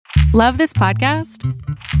Love this podcast?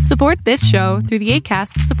 Support this show through the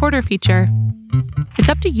Acast supporter feature. It's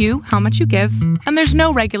up to you how much you give, and there's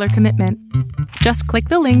no regular commitment. Just click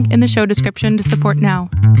the link in the show description to support now.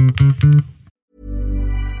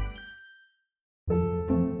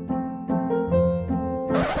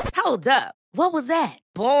 Hold up. What was that?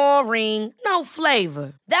 Boring. No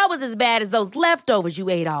flavor. That was as bad as those leftovers you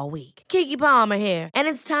ate all week. Keke Palmer here, and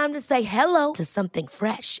it's time to say hello to something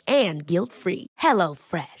fresh and guilt-free. Hello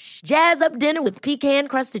Fresh. Jazz up dinner with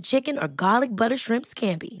pecan-crusted chicken or garlic butter shrimp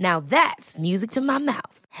scampi. Now that's music to my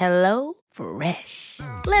mouth. Hello Fresh.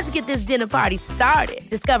 Let's get this dinner party started.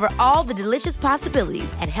 Discover all the delicious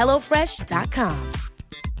possibilities at hellofresh.com.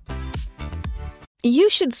 You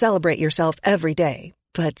should celebrate yourself every day.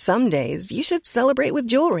 But some days, you should celebrate with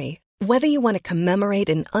jewelry. Whether you want to commemorate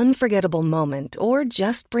an unforgettable moment or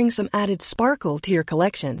just bring some added sparkle to your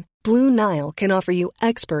collection, Blue Nile can offer you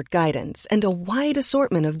expert guidance and a wide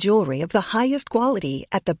assortment of jewelry of the highest quality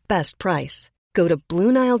at the best price. Go to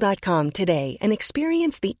BlueNile.com today and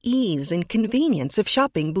experience the ease and convenience of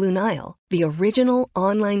shopping Blue Nile, the original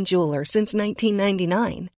online jeweler since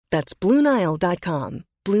 1999. That's BlueNile.com.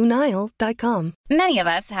 BlueNile.com. Many of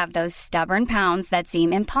us have those stubborn pounds that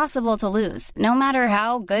seem impossible to lose, no matter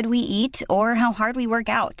how good we eat or how hard we work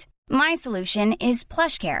out. My solution is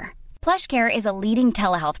PlushCare. PlushCare is a leading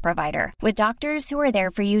telehealth provider with doctors who are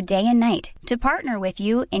there for you day and night to partner with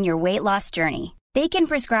you in your weight loss journey. They can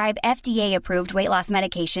prescribe FDA-approved weight loss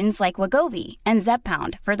medications like Wegovy and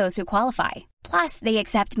Zepbound for those who qualify. Plus, they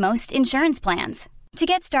accept most insurance plans. To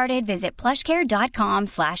get started, visit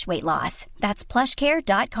plushcare.com/weightloss. That's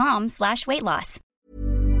plushcare.com/weightloss.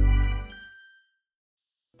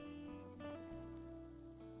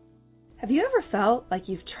 Have you ever felt like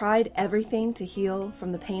you've tried everything to heal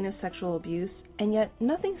from the pain of sexual abuse, and yet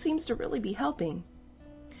nothing seems to really be helping?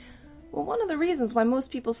 Well, one of the reasons why most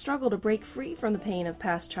people struggle to break free from the pain of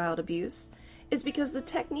past child abuse is because the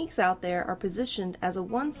techniques out there are positioned as a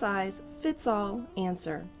one-size-fits-all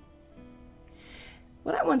answer.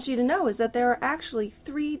 What I want you to know is that there are actually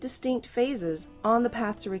 3 distinct phases on the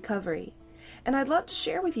path to recovery, and I'd love to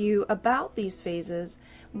share with you about these phases,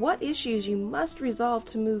 what issues you must resolve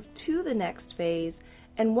to move to the next phase,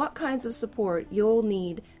 and what kinds of support you'll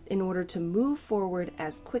need in order to move forward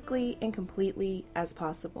as quickly and completely as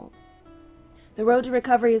possible. The road to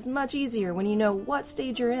recovery is much easier when you know what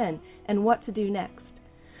stage you're in and what to do next.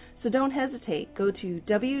 So don't hesitate. Go to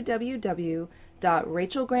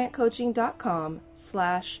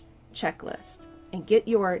www.rachelgrantcoaching.com/checklist and get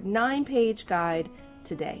your 9-page guide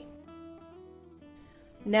today.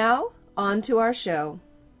 Now, on to our show.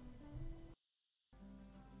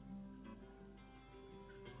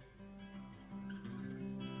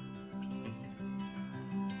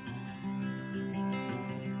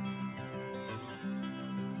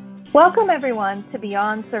 Welcome everyone to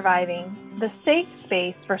Beyond Surviving, the safe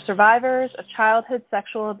space for survivors of childhood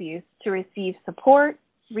sexual abuse to receive support,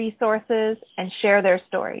 resources, and share their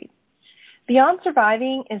stories. Beyond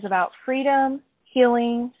Surviving is about freedom,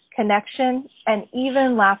 healing, connection, and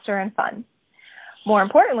even laughter and fun. More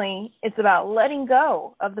importantly, it's about letting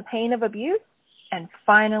go of the pain of abuse and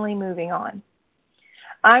finally moving on.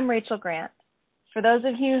 I'm Rachel Grant. For those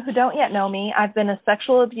of you who don't yet know me, I've been a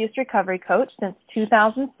sexual abuse recovery coach since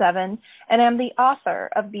 2007 and am the author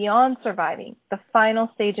of Beyond Surviving, the final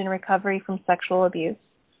stage in recovery from sexual abuse.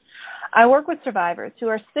 I work with survivors who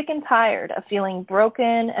are sick and tired of feeling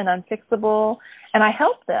broken and unfixable, and I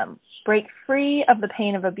help them break free of the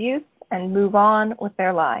pain of abuse and move on with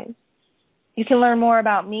their lives. You can learn more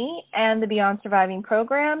about me and the Beyond Surviving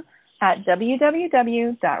program at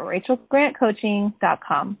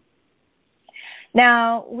www.rachelgrantcoaching.com.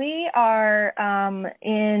 Now, we are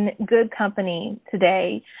in good company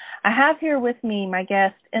today. I have here with me my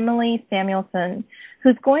guest, Emily Samuelson,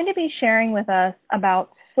 who's going to be sharing with us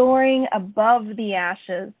about soaring above the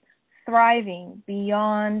ashes, thriving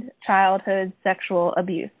beyond childhood sexual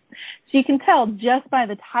abuse. So you can tell just by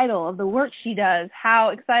the title of the work she does how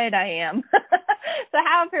excited I am to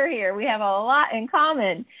have her here. We have a lot in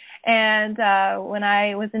common. And when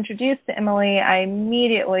I was introduced to Emily, I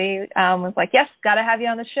immediately was like, yes, got to have you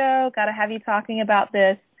on the show, got to have you talking about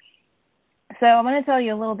this. So I'm going to tell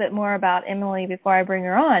you a little bit more about Emily before I bring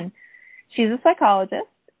her on. She's a psychologist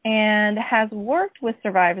and has worked with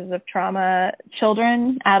survivors of trauma,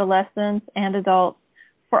 children, adolescents, and adults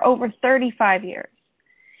for over 35 years.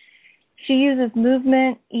 She uses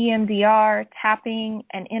movement, EMDR, tapping,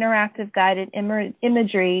 and interactive guided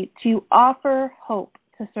imagery to offer hope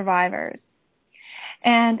to survivors.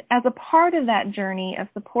 And as a part of that journey of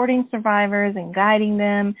supporting survivors and guiding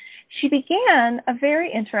them, she began a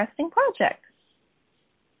very interesting project.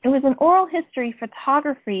 It was an oral history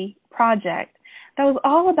photography project that was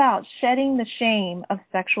all about shedding the shame of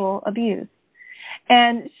sexual abuse.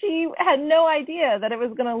 And she had no idea that it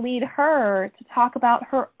was going to lead her to talk about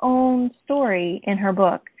her own story in her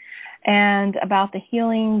book and about the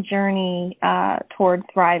healing journey toward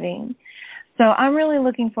thriving. So I'm really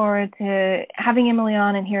looking forward to having Emily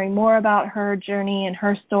on and hearing more about her journey and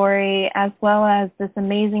her story, as well as this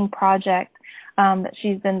amazing project that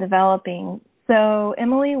she's been developing. So,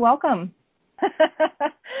 Emily, welcome.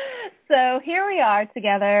 So here we are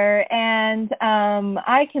together, and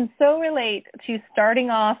I can so relate to starting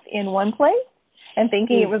off in one place and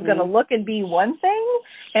thinking it was going to look and be one thing,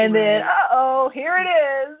 and then, here it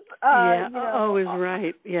is. Is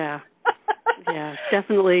right. Yeah. Yeah,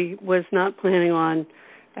 definitely was not planning on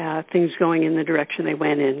things going in the direction they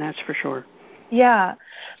went in, that's for sure. Yeah.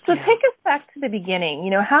 So take us back to the beginning.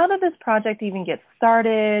 You know, how did this project even get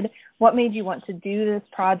started? What made you want to do this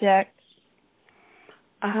project?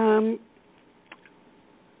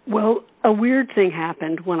 Well, a weird thing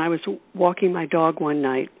happened when I was walking my dog one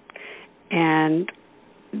night, and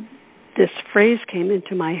this phrase came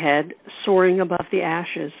into my head, soaring above the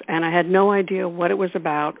ashes, and I had no idea what it was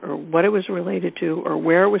about or what it was related to or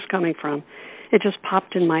where it was coming from. It just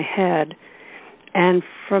popped in my head, and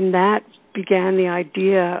from that began the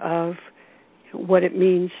idea of what it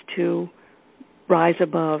means to rise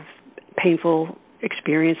above painful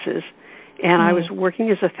experiences. And I was working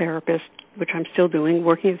as a therapist, which I'm still doing,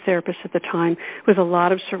 working as a therapist at the time with a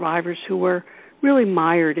lot of survivors who were really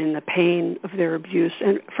mired in the pain of their abuse,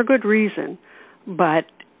 and for good reason, but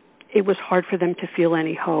it was hard for them to feel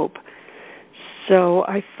any hope. So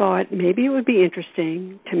I thought maybe it would be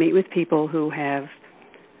interesting to meet with people who have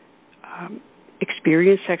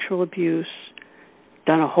experienced sexual abuse,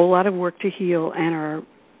 done a whole lot of work to heal, and are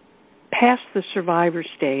past the survivor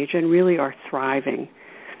stage and really are thriving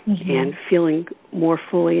and feeling more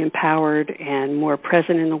fully empowered and more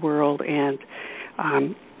present in the world and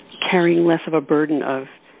carrying less of a burden of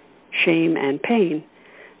shame and pain.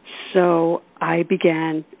 So I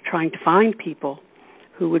began trying to find people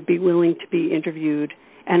who would be willing to be interviewed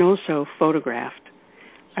and also photographed.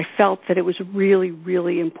 I felt that it was really,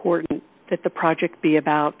 really important that the project be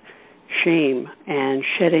about shame and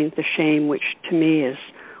shedding the shame, which to me is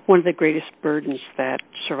one of the greatest burdens that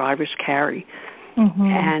survivors carry.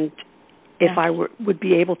 And if I would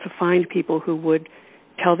be able to find people who would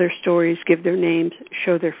tell their stories, give their names,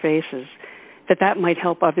 show their faces, that might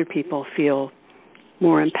help other people feel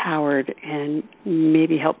more empowered and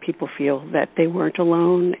maybe help people feel that they weren't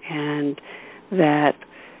alone and that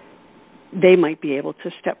they might be able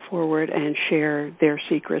to step forward and share their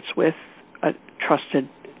secrets with a trusted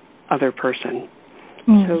other person.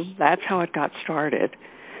 So that's how it got started.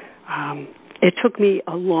 It took me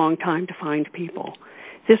a long time to find people.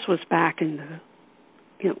 This was back in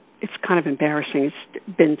the, it's kind of embarrassing.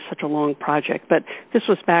 It's been such a long project, but this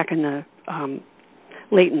was back in the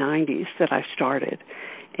late 90s that I started.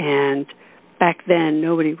 And back then,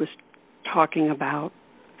 nobody was talking about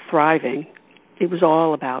thriving. It was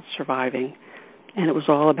all about surviving, and it was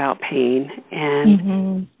all about pain.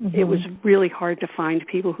 And it was really hard to find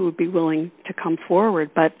people who would be willing to come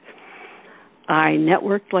forward, but I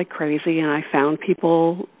networked like crazy, and I found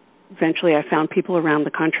people. Eventually, I found people around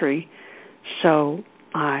the country. So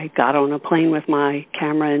I got on a plane with my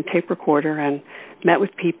camera and tape recorder and met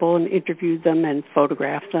with people and interviewed them and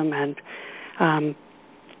photographed them. And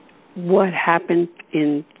what happened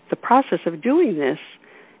in the process of doing this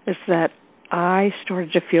is that I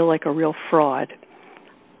started to feel like a real fraud.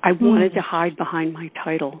 I wanted to hide behind my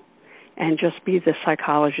title and just be the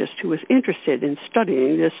psychologist who was interested in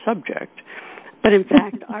studying this subject. But in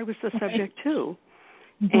fact, I was the subject too.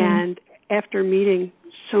 And after meeting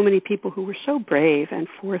so many people who were so brave and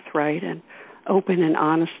forthright and open and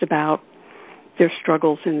honest about their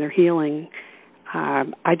struggles and their healing,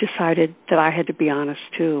 I decided that I had to be honest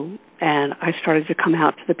too. And I started to come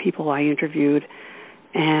out to the people I interviewed,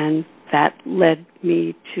 and that led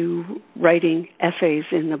me to writing essays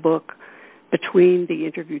in the book between the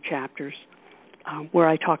interview chapters where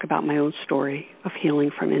I talk about my own story of healing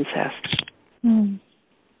from incest.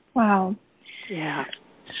 Wow. Yeah.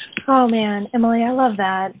 Oh man, Emily, I love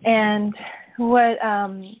that. And what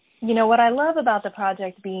what I love about the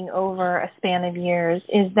project being over a span of years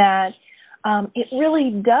is that it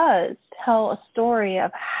really does tell a story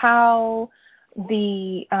of how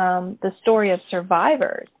the story of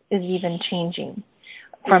survivors is even changing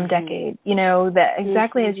from decade. That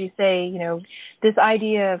exactly as you say, this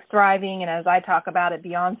idea of thriving, and as I talk about it,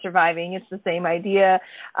 beyond surviving, it's the same idea.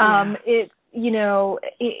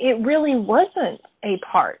 It really wasn't a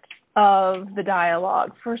part of the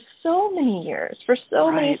dialogue for so many years, for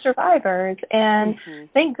so many survivors. And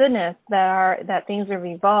thank goodness that things have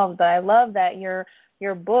evolved. But I love that your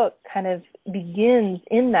book kind of begins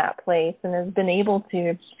in that place and has been able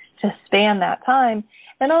to span that time.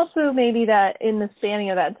 And also maybe that in the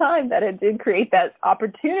spanning of that time that it did create that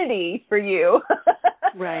opportunity for you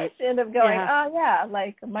to end up going,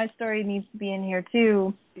 like my story needs to be in here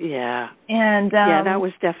too. Yeah. And that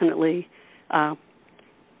was definitely, that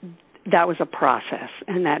was a process.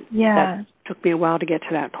 And that took me a while to get to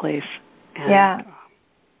that place. And,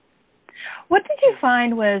 what did you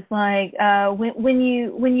find was like when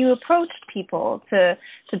you approached people to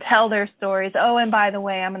tell their stories? Oh, and by the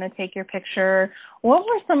way, I'm going to take your picture. What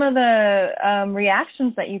were some of the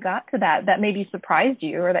reactions that you got to that maybe surprised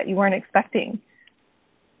you or that you weren't expecting?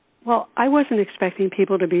 Well, I wasn't expecting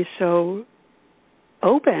people to be so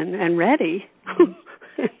open and ready.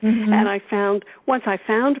 And once I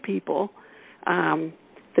found people,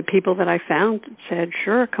 the people that I found said,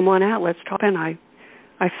 "Sure, come on out, let's talk." And I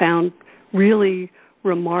found really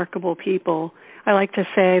remarkable people. I like to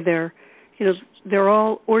say they're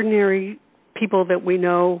all ordinary people that we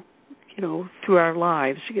know, through our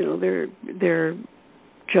lives. They're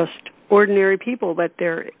just ordinary people, but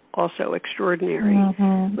they're also extraordinary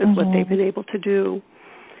with what they've been able to do.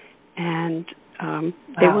 And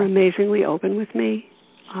they were amazingly open with me.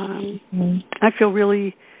 I feel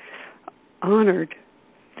really honored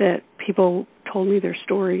that people told me their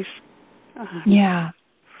stories.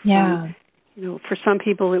 For some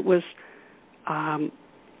people it was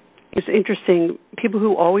it's interesting. People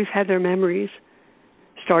who always had their memories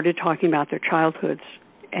started talking about their childhoods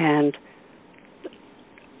and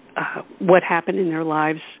what happened in their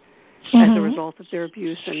lives as a result of their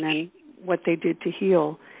abuse, and then what they did to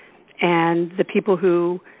heal. And the people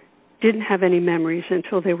who didn't have any memories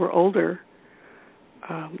until they were older,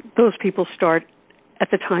 those people start at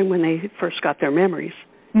the time when they first got their memories.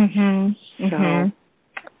 So, and then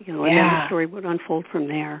the story would unfold from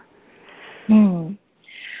there.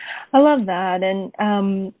 I love that. And,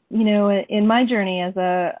 in my journey as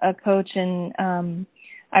a coach, and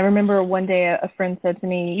I remember one day a friend said to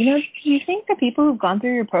me, do you think the people who've gone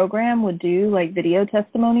through your program would do like video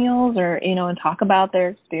testimonials or, and talk about their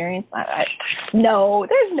experience? No,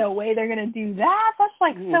 there's no way they're going to do that. That's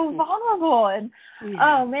like so vulnerable. And,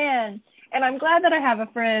 oh man. And I'm glad that I have a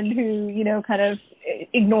friend who, kind of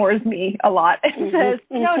ignores me a lot and says,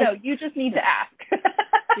 no, you just need to ask.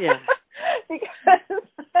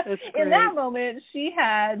 Because in that moment, she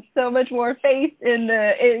had so much more faith in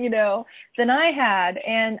than I had.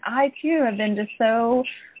 And I, too, have been just so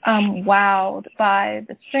wowed by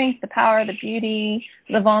the strength, the power, the beauty,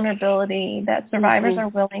 the vulnerability that survivors are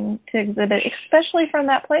willing to exhibit, especially from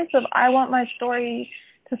that place of, I want my story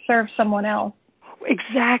to serve someone else.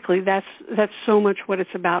 Exactly. That's so much what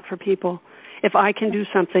it's about for people. If I can do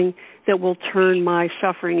something that will turn my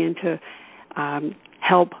suffering into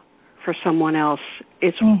help for someone else,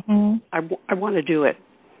 it's I want to do it.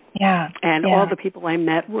 And all the people I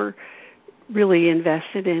met were really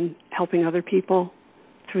invested in helping other people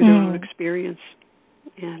through their own experience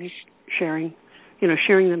and sharing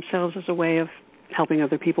themselves as a way of helping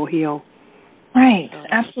other people heal. Right. So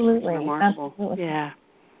absolutely. Remarkable. Absolutely. Yeah.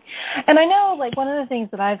 And I know, like, one of the things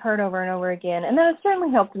that I've heard over and over again, and that has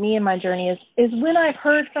certainly helped me in my journey, is when I've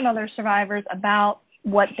heard from other survivors about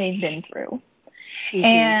what they've been through.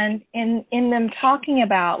 And in them talking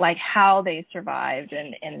about, like, how they survived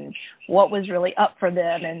and what was really up for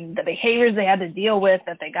them and the behaviors they had to deal with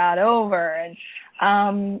that they got over. And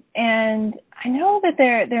I know that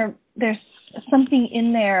there's something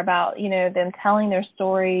in there about, them telling their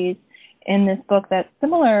stories in this book that's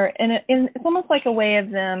similar, and it's almost like a way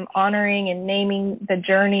of them honoring and naming the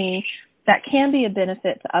journey that can be a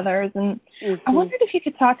benefit to others. And I wondered if you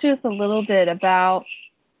could talk to us a little bit about,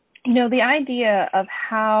 the idea of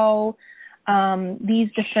how these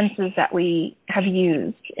defenses that we have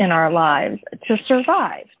used in our lives to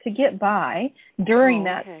survive, to get by during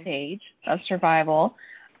that stage of survival.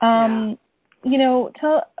 What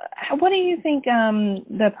do you think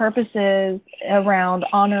the purpose is around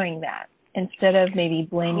honoring that instead of maybe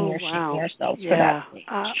blaming or shaming ourselves for that?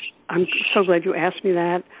 I'm so glad you asked me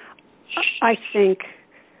that. I think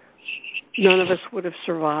none of us would have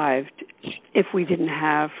survived if we didn't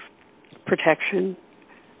have protection,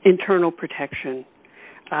 internal protection.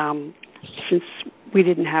 Since we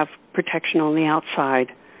didn't have protection on the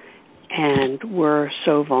outside and we're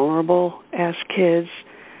so vulnerable as kids,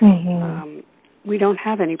 we don't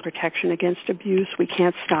have any protection against abuse. We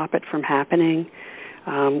can't stop it from happening.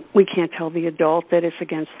 We can't tell the adult that it's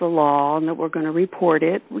against the law and that we're going to report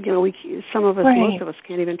it. Some of us, right. most of us,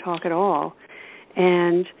 can't even talk at all.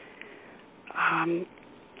 And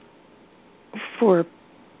for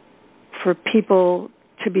people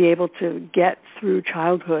to be able to get through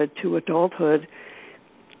childhood to adulthood,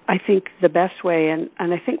 I think the best way, and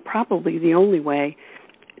I think probably the only way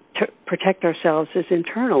to protect ourselves is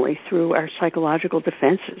internally through our psychological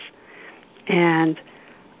defenses. And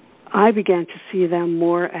I began to see them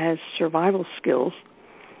more as survival skills.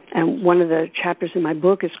 And one of the chapters in my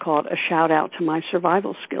book is called A Shout Out to My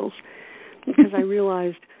Survival Skills, because I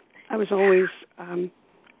realized I was always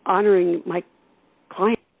honoring my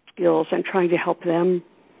clients' skills and trying to help them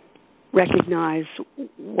recognize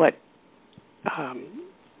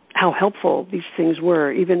how helpful these things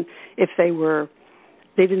were, even if they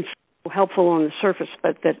didn't feel helpful on the surface,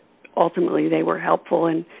 but that ultimately they were helpful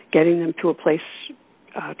in getting them to a place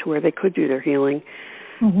to where they could do their healing.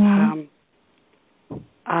 Mm-hmm.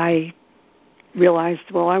 I realized,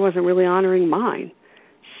 I wasn't really honoring mine.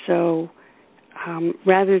 So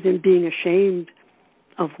rather than being ashamed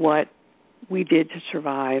of what we did to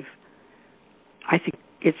survive, I think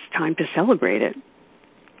it's time to celebrate it.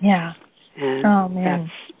 Yeah. And oh,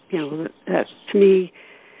 man. That's to me,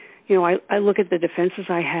 I look at the defenses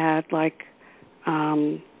I had, like,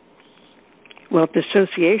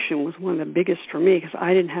 dissociation was one of the biggest for me because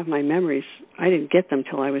I didn't have my memories. I didn't get them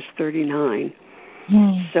till I was 39.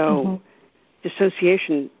 Mm-hmm. So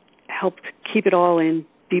dissociation helped keep it all in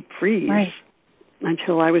deep freeze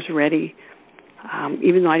until I was ready,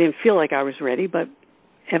 even though I didn't feel like I was ready, but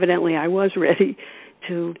evidently I was ready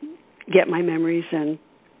to get my memories and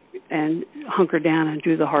hunker down and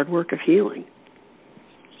do the hard work of healing.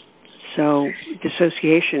 So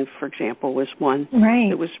dissociation, for example, was one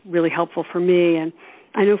that was really helpful for me. And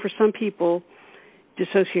I know for some people,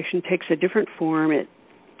 dissociation takes a different form. It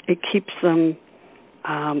keeps them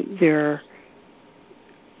their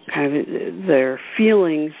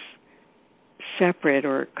feelings separate,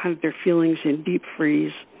 or kind of their feelings in deep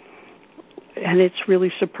freeze. And it's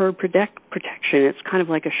really superb protection. It's kind of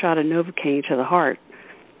like a shot of Novocaine to the heart.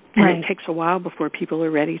 And it takes a while before people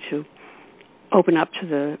are ready to open up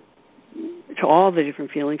to all the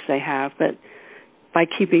different feelings they have. But by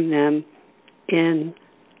keeping them in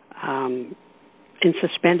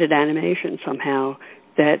suspended animation somehow,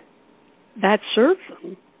 that serves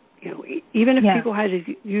them. Even if people had to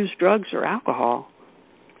use drugs or alcohol,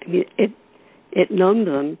 I mean, it numbed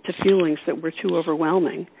them to feelings that were too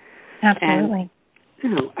overwhelming. Absolutely.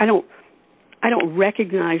 And, I don't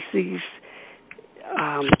recognize these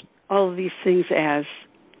all of these things as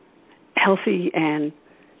healthy and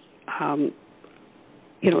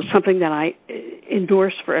something that I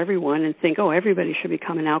endorse for everyone and think, everybody should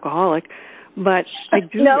become an alcoholic. But I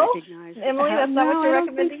do recognize. Emily, that's not what you're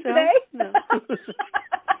recommending today? No.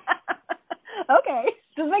 Okay,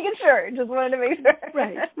 just making sure. Just wanted to make sure.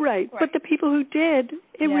 Right. But the people who did,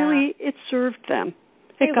 it served them.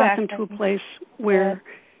 It got them to a place where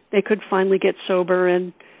they could finally get sober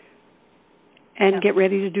and get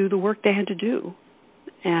ready to do the work they had to do.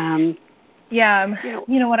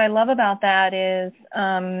 What I love about that is,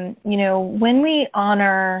 when we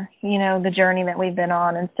honor, the journey that we've been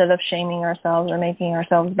on instead of shaming ourselves or making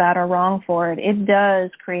ourselves bad or wrong for it, it does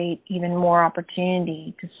create even more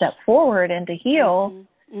opportunity to step forward and to heal.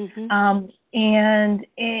 Mm-hmm. And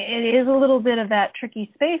it is a little bit of that tricky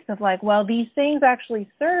space of like, these things actually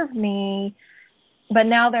served me, but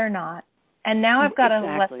now they're not. And now I've got to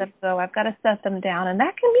let them go. I've got to set them down. And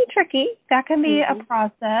that can be tricky. That can be a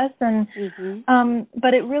process. And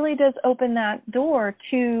but it really does open that door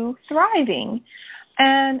to thriving.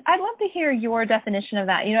 And I'd love to hear your definition of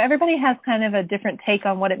that. Everybody has kind of a different take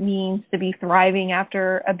on what it means to be thriving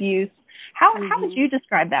after abuse. How would you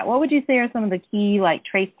describe that? What would you say are some of the key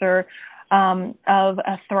traits or of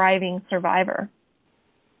a thriving survivor?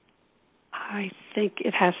 I think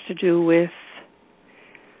it has to do with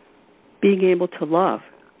being able to love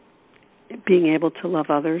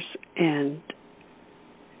others, and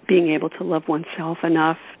being able to love oneself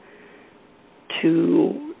enough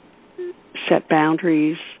to set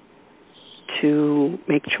boundaries, to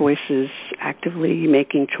make choices, actively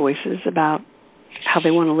making choices about how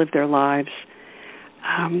they want to live their lives.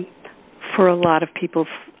 For a lot of people,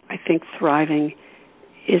 I think thriving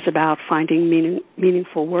is about finding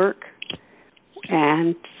meaningful work,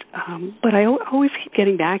 and but I always keep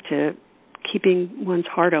getting back to keeping one's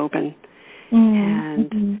heart open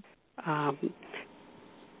and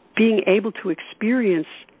being able to experience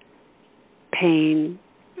pain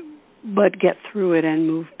but get through it and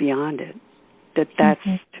move beyond it. That's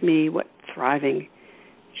to me what thriving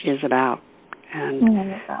is about.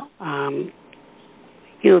 And,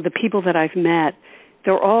 the people that I've met,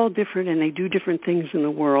 they're all different and they do different things in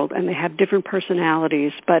the world and they have different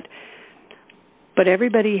personalities, but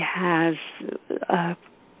everybody has a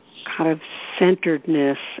kind of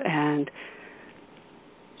centeredness and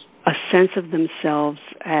a sense of themselves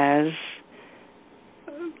as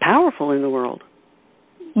powerful in the world.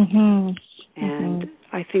 Mm-hmm. And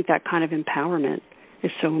I think that kind of empowerment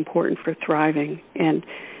is so important for thriving and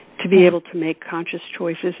to be able to make conscious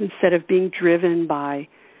choices instead of being driven by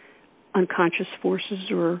unconscious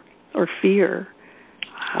forces or fear.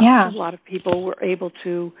 A lot of people were able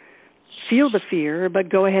to feel the fear, but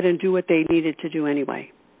go ahead and do what they needed to do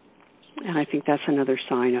anyway. And I think that's another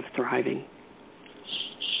sign of thriving.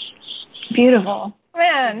 Beautiful.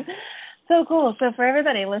 Man, so cool. So for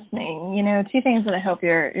everybody listening, two things that I hope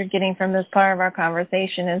you're getting from this part of our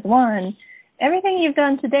conversation is, one, everything you've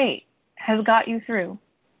done to date has got you through,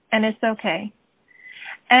 and it's okay.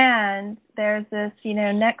 And there's this,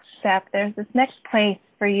 next step, there's this next place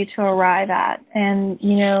for you to arrive at. And,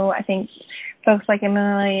 I think folks like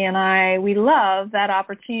Emily and I, we love that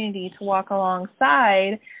opportunity to walk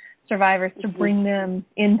alongside survivors to bring them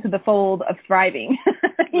into the fold of thriving,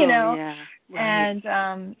 Yeah, right.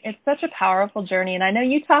 And it's such a powerful journey. And I know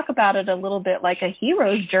you talk about it a little bit like a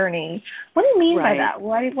hero's journey. What do you mean by that?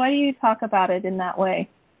 Why do you talk about it in that way?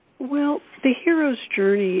 Well, the hero's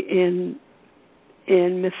journey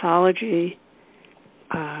in mythology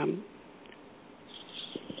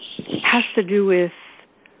has to do with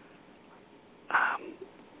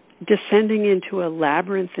descending into a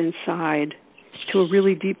labyrinth inside, to a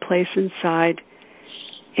really deep place inside,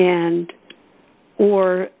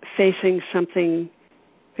 or facing something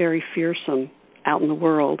very fearsome out in the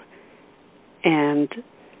world and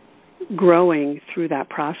growing through that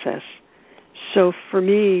process. So for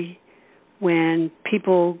me, when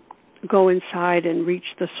people go inside and reach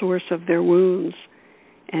the source of their wounds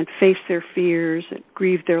and face their fears, and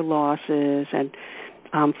grieve their losses, and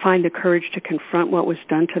find the courage to confront what was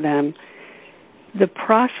done to them, the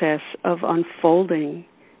process of unfolding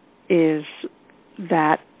is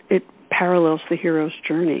that it parallels the hero's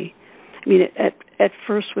journey. I mean, at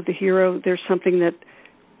first with the hero, there's something that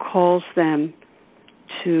calls them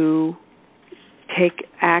to take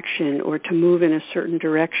action or to move in a certain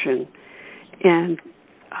direction. And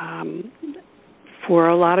for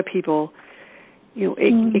a lot of people,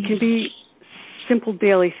 it can be simple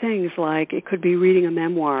daily things, like it could be reading a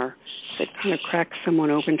memoir that kind of cracks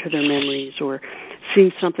someone open to their memories, or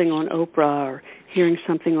seeing something on Oprah, or hearing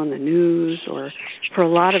something on the news. Or for a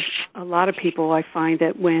lot of people, I find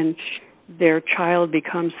that when their child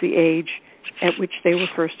becomes the age at which they were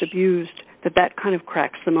first abused, that kind of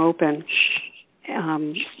cracks them open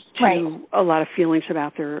to a lot of feelings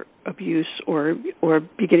about their abuse, or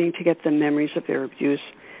beginning to get the memories of their abuse.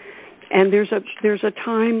 And there's a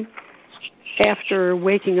time after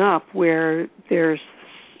waking up where there's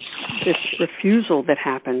this refusal that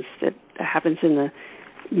happens in the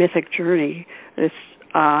mythic journey. This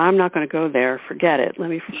I'm not going to go there. Forget it. Let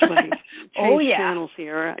me change channels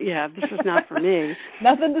here. Yeah, this is not for me.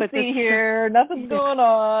 Nothing to see here. Nothing's going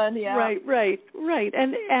on. Yeah. Right.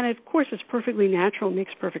 And of course, it's perfectly natural.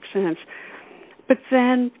 Makes perfect sense. But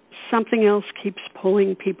then something else keeps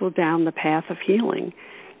pulling people down the path of healing.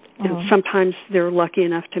 And sometimes they're lucky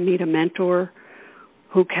enough to meet a mentor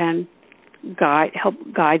who can help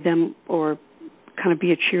guide them, or kind of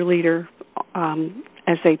be a cheerleader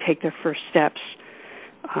as they take their first steps,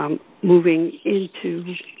 moving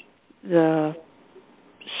into the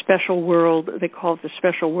special world. They call it the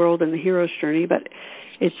special world in the hero's journey, but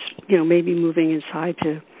it's maybe moving inside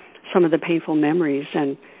to some of the painful memories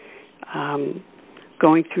and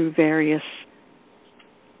going through various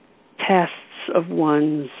tests of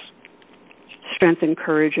one's strength and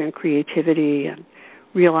courage and creativity, and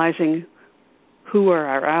realizing who are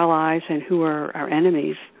our allies and who are our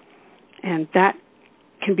enemies. And that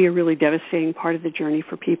can be a really devastating part of the journey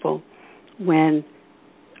for people when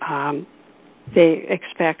they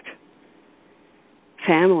expect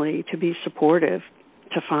family to be supportive,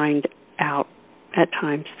 to find out at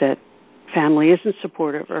times that family isn't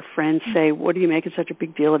supportive, or friends say, what are you making such a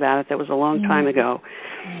big deal about it? That was a long time ago.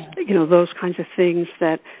 Those kinds of things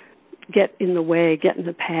that get in the way, get in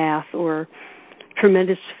the path, or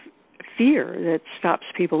tremendous fear that stops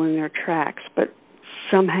people in their tracks. But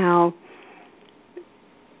somehow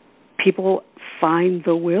people find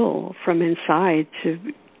the will from inside to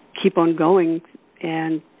keep on going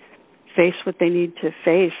and face what they need to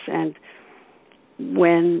face. And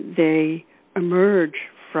when they emerge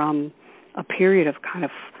from a period of kind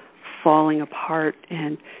of falling apart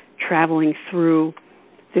and traveling through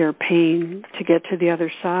their pain to get to the other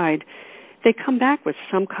side, they come back with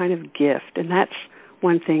some kind of gift. And that's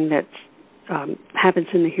one thing that happens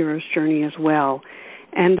in the hero's journey as well.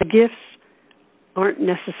 And the gifts aren't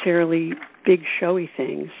necessarily big, showy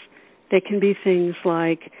things. They can be things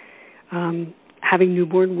like having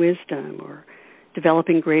newborn wisdom, or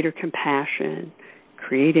developing greater compassion,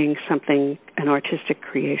 creating something, an artistic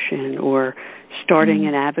creation, or starting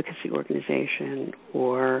an advocacy organization,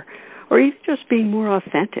 or even just being more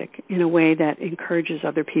authentic in a way that encourages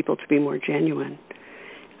other people to be more genuine.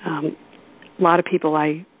 A lot of people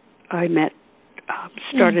I met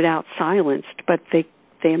started out silenced, but they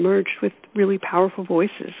emerged with really powerful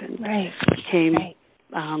voices and became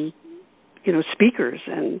speakers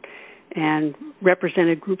and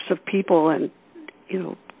represented groups of people and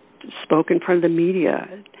spoke in front of the media.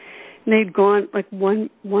 And they'd gone, like one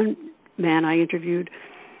man I interviewed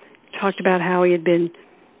talked about how he had been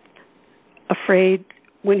afraid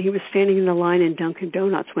when he was standing in the line in Dunkin'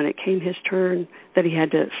 Donuts when it came his turn that he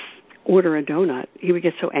had to order a donut. He would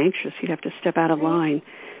get so anxious he'd have to step out of line.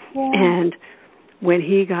 Yeah. And when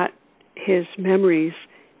he got his memories,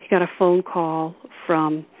 he got a phone call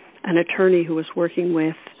from an attorney who was working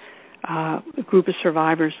with a group of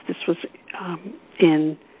survivors. This was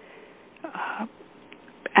in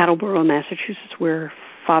Attleboro, Massachusetts, where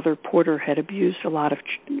Father Porter had abused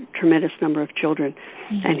tremendous number of children,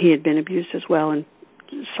 and he had been abused as well, and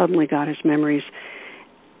suddenly got his memories.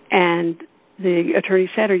 And the attorney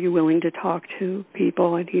said, "Are you willing to talk to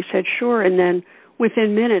people?" And he said, "Sure." And then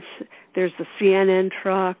within minutes, there's the CNN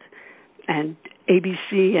truck and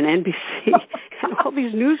ABC and NBC and all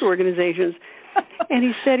these news organizations. And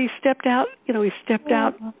he said he stepped out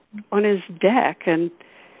on his deck, and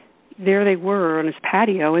there they were on his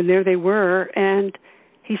patio, and there they were, and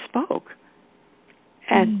he spoke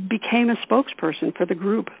and became a spokesperson for the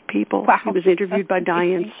group of people. Wow. He was interviewed by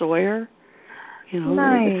Diane Sawyer,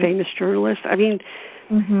 the famous journalist. I mean,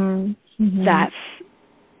 that's,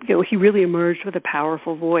 he really emerged with a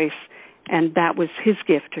powerful voice, and that was his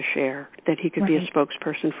gift to share, that he could be a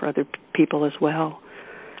spokesperson for other people as well.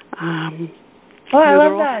 I love there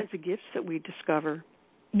are all that. kinds of gifts that we discover.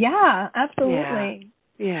 Yeah, absolutely.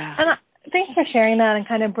 Yeah. And thanks for sharing that and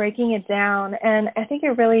kind of breaking it down. And I think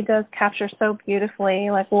it really does capture so beautifully,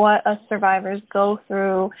 like, what us survivors go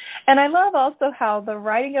through. And I love also how the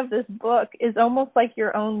writing of this book is almost like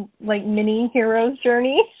your own, like, mini hero's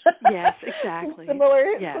journey. Yes, exactly.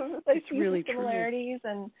 It's really similarities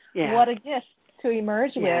true. And what a gift to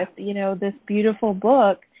emerge with, this beautiful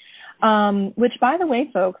book. Which, by the way,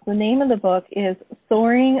 folks, the name of the book is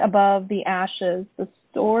Soaring Above the Ashes, The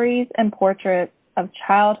Stories and Portraits of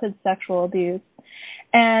Childhood Sexual Abuse.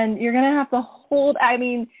 And you're going to have to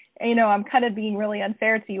I'm kind of being really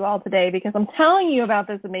unfair to you all today because I'm telling you about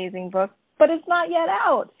this amazing book, but it's not yet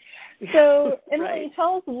out. So, Emily,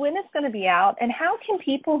 tell us when it's going to be out, and how can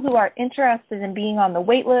people who are interested in being on the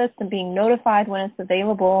wait list and being notified when it's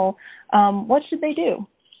available, what should they do?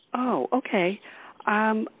 Oh, okay.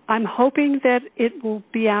 I'm hoping that it will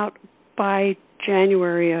be out by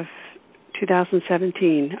January of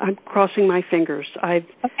 2017. I'm crossing my fingers.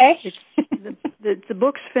 The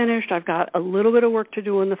book's finished. I've got a little bit of work to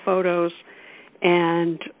do on the photos,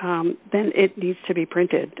 and then it needs to be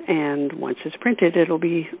printed. And once it's printed, it'll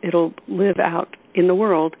live out in the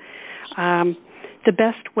world. The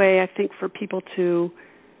best way, I think, for people to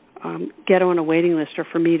get on a waiting list, or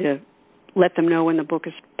for me to let them know when the book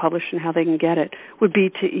is published and how they can get it, would be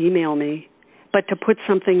to email me, but to put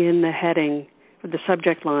something in the heading, the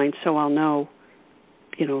subject line, so I'll know,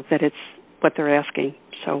 that it's what they're asking.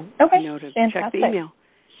 So I know to check the email.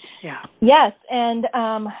 Yeah. Yes, and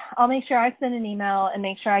I'll make sure I send an email and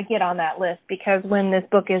make sure I get on that list, because when this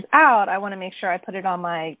book is out, I want to make sure I put it on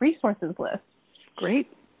my resources list. Great.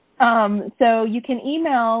 So you can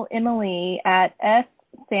email Emily at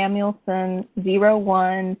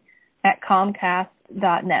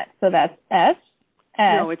ssamuelson01@comcast.net. So that's S.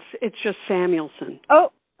 No, it's just Samuelson.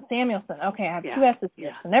 Oh, Samuelson. Okay, I have two S's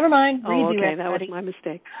here. So never mind. Oh, okay, that was my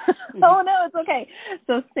mistake. Oh, no, it's okay.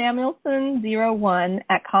 So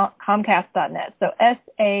Samuelson01@comcast.net. So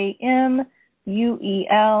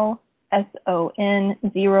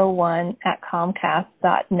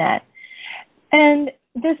SAMUELSON01@comcast.net. And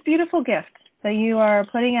this beautiful gift that you are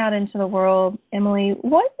putting out into the world, Emily,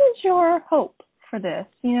 what is your hope for this?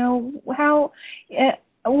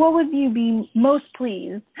 What would you be most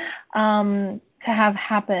pleased to have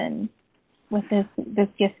happen with this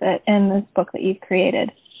gift and this book that you've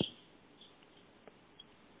created?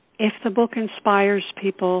 If the book inspires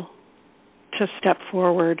people to step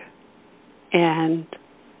forward and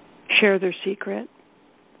share their secret,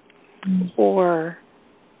 or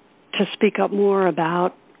to speak up more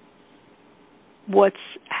about what's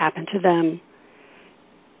happened to them,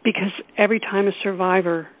 because every time a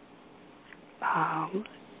survivor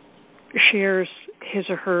shares his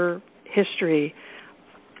or her history,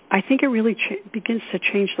 I think it really begins to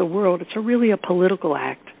change the world. It's really a political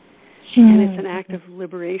act, and it's an act of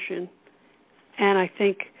liberation. And I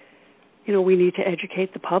think, we need to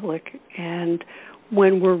educate the public. And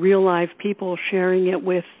when we're real live people sharing it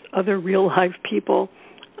with other real live people,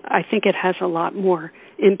 I think it has a lot more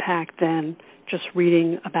impact than just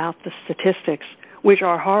reading about the statistics, which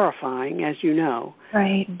are horrifying, as you know.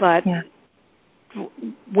 Right. But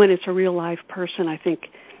when it's a real live person, I think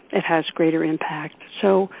it has greater impact.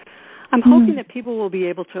 So I'm hoping that people will be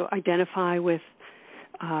able to identify with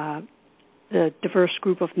the diverse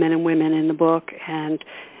group of men and women in the book, and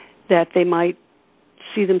that they might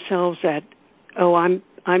see themselves at, I'm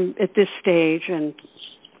at this stage, and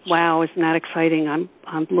wow, isn't that exciting? I'm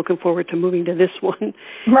looking forward to moving to this one.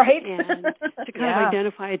 Right. And to kind of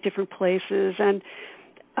identify at different places. And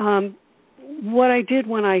what I did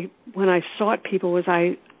when I sought people was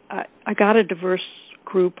I got a diverse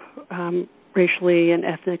group, racially and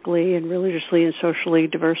ethnically and religiously and socially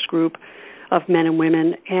diverse group of men and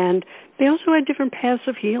women, and they also had different paths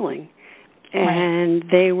of healing, and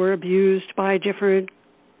they were abused by different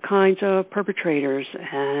kinds of perpetrators,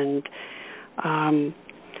 and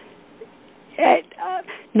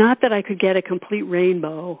not that I could get a complete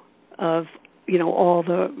rainbow of all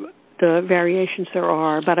the variations there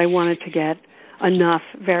are, but I wanted to get enough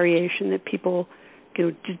variation that people,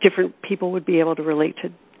 different people would be able to relate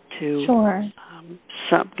to sure.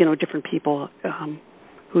 Some, different people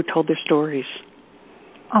who told their stories.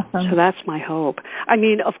 Awesome. So that's my hope. I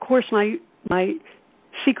mean, of course, my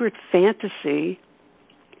secret fantasy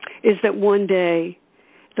is that one day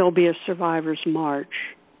there'll be a survivors' march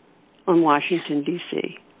on Washington,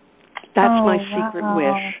 D.C. That's my secret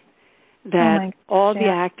wish, that all the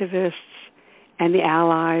activists and the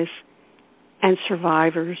allies and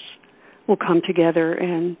survivors will come together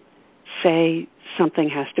and say something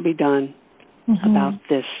has to be done about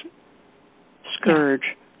this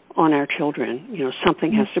scourge on our children.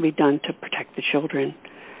 Something has to be done to protect the children.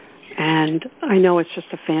 And I know it's just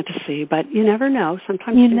a fantasy, but you never know.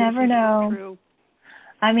 Sometimes you never know. True.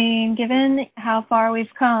 I mean, given how far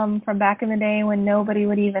we've come from back in the day when nobody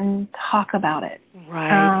would even talk about it.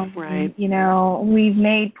 Right, right. We've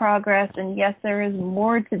made progress, and yes, there is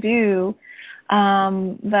more to do.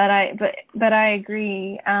 But I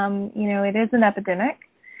agree. It is an epidemic,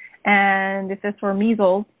 and if this were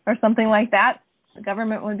measles or something like that, the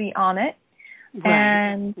government would be on it. Right,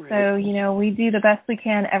 and so, we do the best we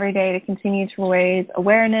can every day to continue to raise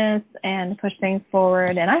awareness and push things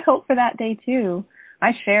forward. And I hope for that day too.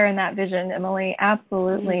 I share in that vision, Emily.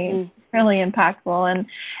 Absolutely, really impactful.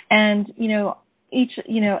 And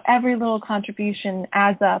every little contribution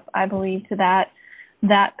adds up, I believe, to that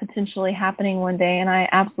potentially happening one day. And I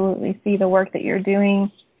absolutely see the work that you're doing,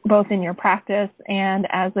 both in your practice and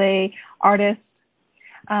as a artist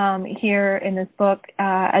here in this book,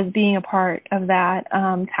 as being a part of that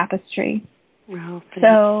tapestry. Well,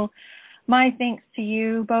 so my thanks to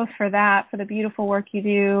you both for that, for the beautiful work you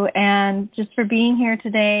do, and just for being here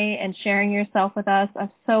today and sharing yourself with us.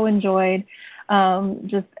 I've so enjoyed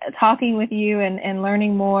just talking with you and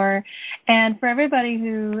learning more. And for everybody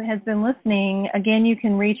who has been listening, again, you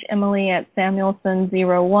can reach Emily at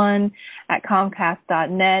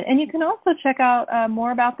samuelson01@comcast.net. And you can also check out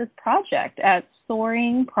more about this project at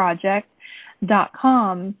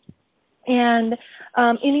soaringproject.com. And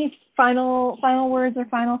any final words or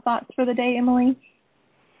final thoughts for the day, Emily?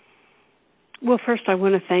 Well, first, I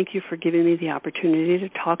want to thank you for giving me the opportunity to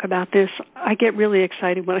talk about this. I get really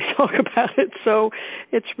excited when I talk about it, so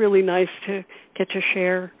it's really nice to get to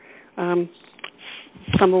share some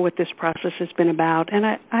of what this process has been about. And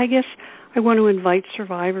I guess I want to invite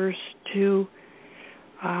survivors to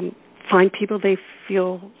find people they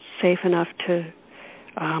feel safe enough to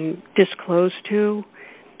disclose to,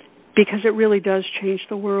 because it really does change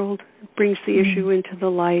the world. It brings the issue into the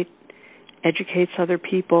light, educates other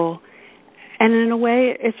people, and in a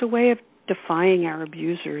way, it's a way of defying our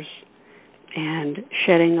abusers and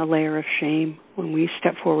shedding a layer of shame when we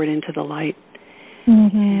step forward into the light.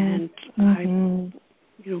 And I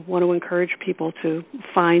want to encourage people to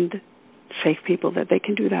find safe people that they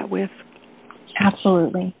can do that with.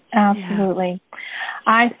 Absolutely. Yeah.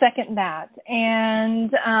 I second that.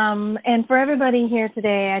 And for everybody here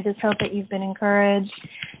today, I just hope that you've been encouraged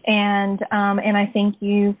And I thank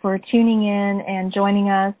you for tuning in and joining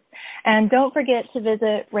us. And don't forget to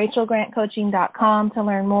visit rachelgrantcoaching.com to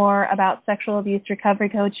learn more about sexual abuse recovery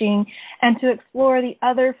coaching and to explore the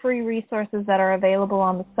other free resources that are available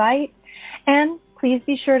on the site. And please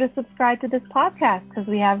be sure to subscribe to this podcast because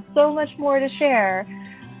we have so much more to share.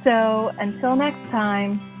 So until next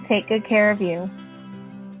time, take good care of you.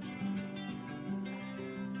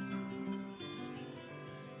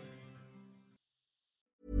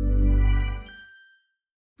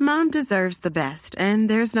 Mom deserves the best, and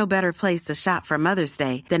there's no better place to shop for Mother's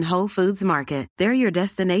Day than Whole Foods Market. They're your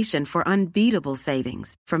destination for unbeatable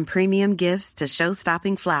savings, from premium gifts to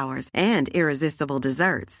show-stopping flowers and irresistible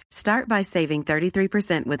desserts. Start by saving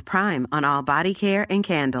 33% with Prime on all body care and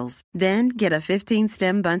candles. Then get a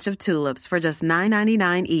 15-stem bunch of tulips for just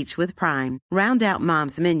 $9.99 each with Prime. Round out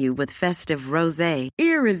Mom's menu with festive rosé,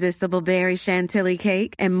 irresistible berry chantilly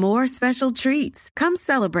cake, and more special treats. Come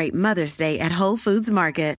celebrate Mother's Day at Whole Foods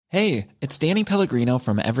Market. Hey, it's Danny Pellegrino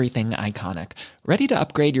from Everything Iconic. Ready to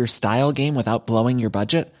upgrade your style game without blowing your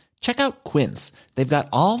budget? Check out Quince. They've got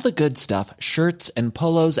all the good stuff, shirts and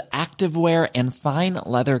polos, activewear, and fine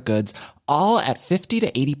leather goods, all at 50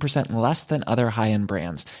 to 80% less than other high-end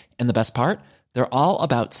brands. And the best part? They're all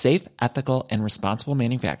about safe, ethical, and responsible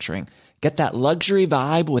manufacturing. Get that luxury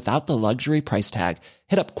vibe without the luxury price tag.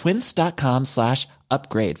 Hit up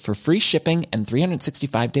quince.com/upgrade for free shipping and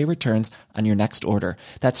 365-day returns on your next order.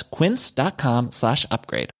 That's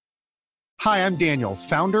quince.com/upgrade. Hi, I'm Daniel,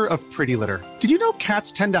 founder of Pretty Litter. Did you know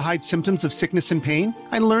cats tend to hide symptoms of sickness and pain?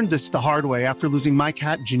 I learned this the hard way after losing my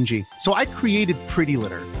cat, Gingy. So I created Pretty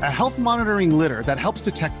Litter, a health monitoring litter that helps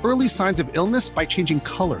detect early signs of illness by changing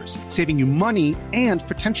colors, saving you money and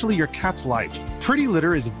potentially your cat's life. Pretty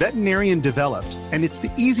Litter is veterinarian developed, and it's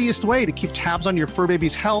the easiest way to keep tabs on your fur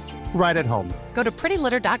baby's health right at home. Go to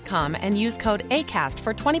prettylitter.com and use code ACAST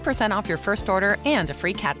for 20% off your first order and a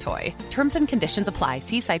free cat toy. Terms and conditions apply.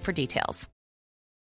 See site for details.